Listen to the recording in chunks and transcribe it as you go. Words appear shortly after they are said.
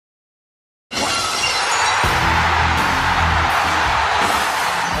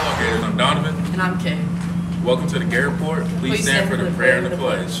And I'm Kay. Welcome to the Gay Report. Please stand for the prayer and the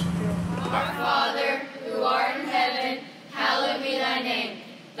pledge. Our Father, who art in heaven, hallowed be thy name.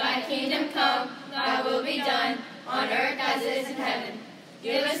 Thy kingdom come, thy will be done, on earth as it is in heaven.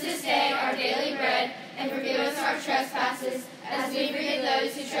 Give us this day our daily bread, and forgive us our trespasses, as we forgive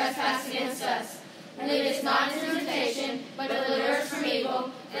those who trespass against us. And lead us not into temptation, but deliver us from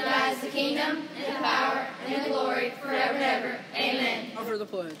evil. For thine is the kingdom, and the power, and the glory, forever and ever. Amen. Offer the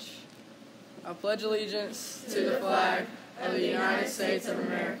pledge. I pledge allegiance to the flag of the United States of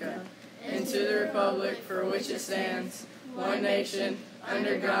America, and to the republic for which it stands, one nation,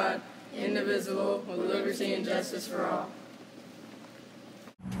 under God, indivisible, with liberty and justice for all.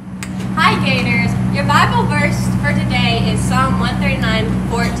 Hi Gators, your Bible verse for today is Psalm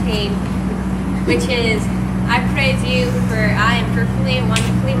 139:14, which is, I praise you, for I am fearfully and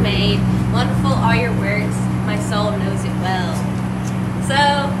wonderfully made. Wonderful are your works, my soul knows it well.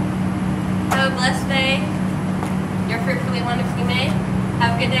 So, have a blessed day. You're fearfully and wonderfully made.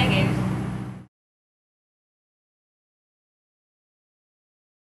 Have a good day, Gators.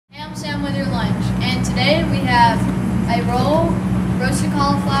 Hey, I'm Sam with your lunch, and today we have a roll, roasted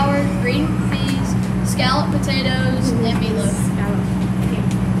cauliflower, green peas, scalloped potatoes, and meatloaf.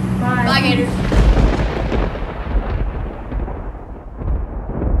 Bye. Bye, Gators.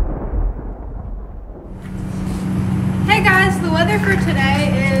 Hey guys, the weather for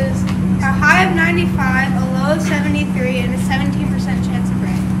today is a high of 95, a low of 73, and a 17% chance of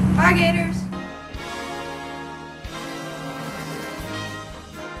rain. Bye, Gators.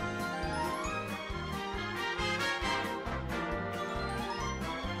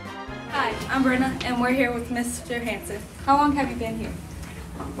 Hi, I'm Brenna, and we're here with Mr. Hanson. How long have you been here?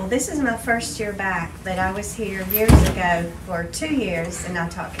 Well, this is my first year back, but I was here years ago for 2 years, and I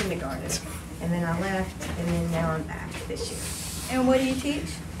taught kindergarten. And then I left, and then now I'm back this year. And what do you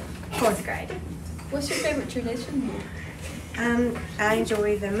teach? 4th grade. What's your favorite tradition here? I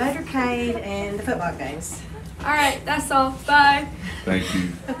enjoy the motorcade and the football games. All right, that's all. Bye. Thank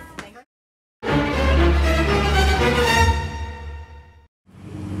you.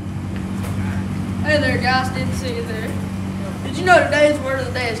 Hey there, guys. Didn't see you there. Did you know today's word of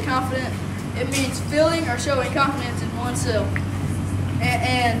the day is confident? It means feeling or showing confidence in oneself.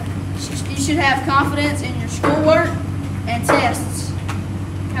 And you should have confidence in your schoolwork and tests.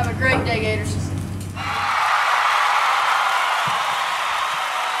 Have a great day, Gators.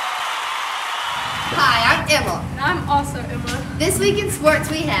 Hi, I'm Emma. And I'm also Emma. This week in sports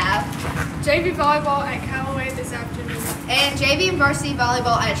we have JV volleyball at Callaway this afternoon. and JV and varsity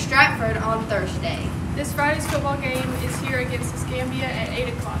volleyball at Stratford on Thursday. This Friday's football game is here against Escambia at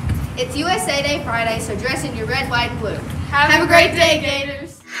 8 o'clock. It's USA Day Friday, so dress in your red, white, and blue. Have a great day,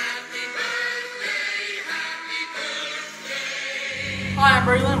 Gators. Hi, I'm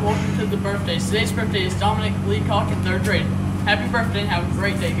Braylon. Welcome to the birthdays. Today's birthday is Dominic Leacock in 3rd grade. Happy birthday and have a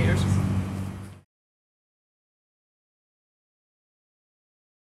great day, Gators.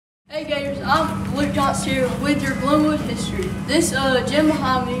 Hey Gators, I'm Luke Johnson here with your Glenwood history. This gym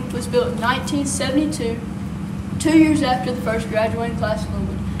behind me was built in 1972, 2 years after the first graduating class of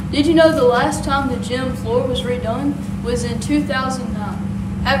Glenwood. Did you know the last time the gym floor was redone was in 2009?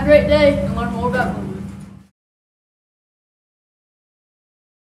 Have a great day and learn more about Glenwood.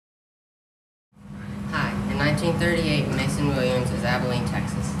 Hi, in 1938, Mason Williams is Abilene,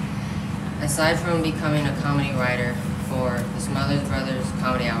 Texas. Aside from becoming a comedy writer for the Smothers Brothers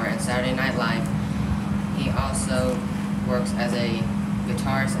Comedy Hour and Saturday Night Live, he also works as a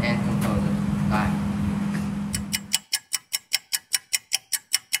guitarist and composer. Bye.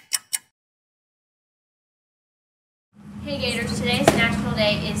 Hey Gators, today's National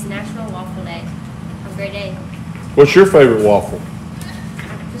Day is National Waffle Day. Have a great day. What's your favorite waffle?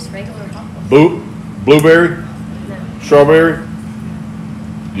 Just regular waffle. Blueberry? No. Strawberry?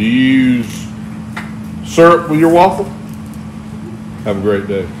 Do you use syrup with your waffle? Have a great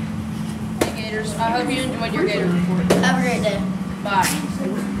day. Hey Gators, I hope you enjoyed your Gator report. Have a great day. Bye.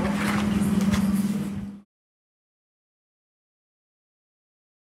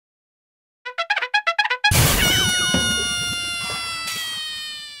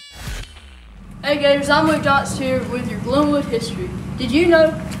 Hey Gators, I'm Luke Johnson here with your Glenwood history. Did you know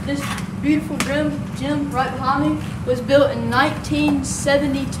this beautiful gym right behind me was built in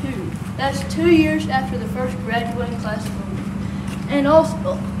 1972? That's 2 years after the first graduating class of Glenwood. And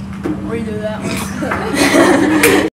also, redo that one.